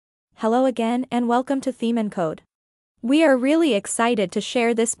Hello again and welcome to ThemeNcode. We are really excited to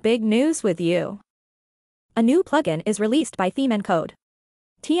share this big news with you. A new plugin is released by ThemeNcode.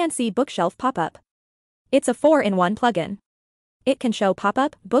 TNC BookShelf Popup. It's a 4-in-1 plugin. It can show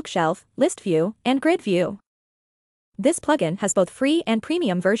pop-up, bookshelf, list view, and grid view. This plugin has both free and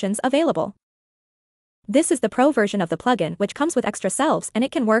premium versions available. This is the pro version of the plugin, which comes with extra shelves and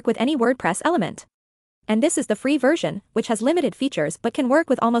it can work with any WordPress element. And this is the free version, which has limited features but can work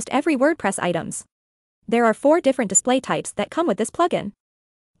with almost every WordPress items. There are 4 different display types that come with this plugin: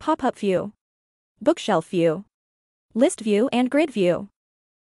 pop-up view, bookshelf view, list view, and grid view.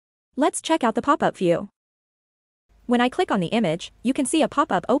 Let's check out the pop-up view. When I click on the image, you can see a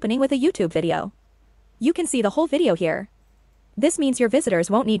pop-up opening with a YouTube video. You can see the whole video here. This means your visitors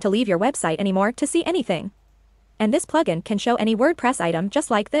won't need to leave your website anymore to see anything. And this plugin can show any WordPress item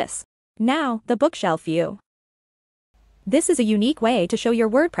just like this. Now, the bookshelf view. This is a unique way to show your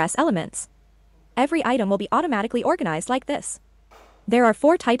WordPress elements. Every item will be automatically organized like this. There are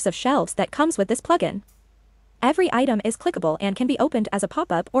 4 types of shelves that comes with this plugin. Every item is clickable and can be opened as a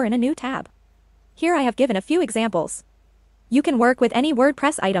pop-up or in a new tab. Here I have given a few examples. You can work with any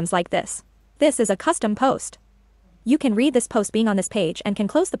WordPress items like this. This is a custom post. You can read this post being on this page and can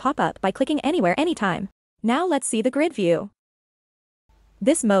close the pop-up by clicking anywhere anytime. Now let's see the grid view.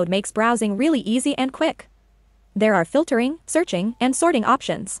 This mode makes browsing really easy and quick. There are filtering, searching, and sorting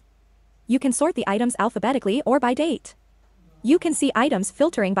options. You can sort the items alphabetically or by date. You can see items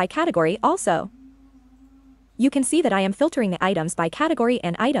filtering by category also. You can see that I am filtering the items by category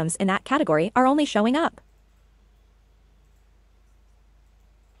and items in that category are only showing up.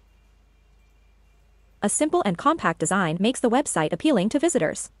 A simple and compact design makes the website appealing to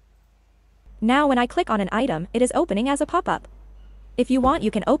visitors. Now when I click on an item, it is opening as a pop-up. If you want,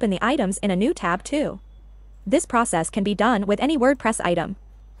 you can open the items in a new tab too. This process can be done with any WordPress item.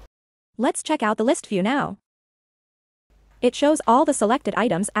 Let's check out the list view now. It shows all the selected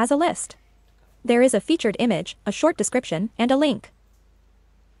items as a list. There is a featured image, a short description, and a link.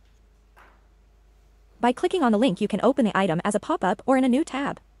 By clicking on the link, you can open the item as a pop-up or in a new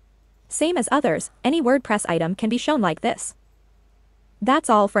tab. Same as others, any WordPress item can be shown like this. That's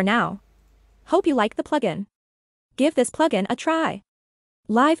all for now. Hope you like the plugin. Give this plugin a try.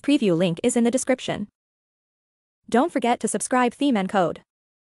 Live preview link is in the description. Don't forget to subscribe ThemeNcode.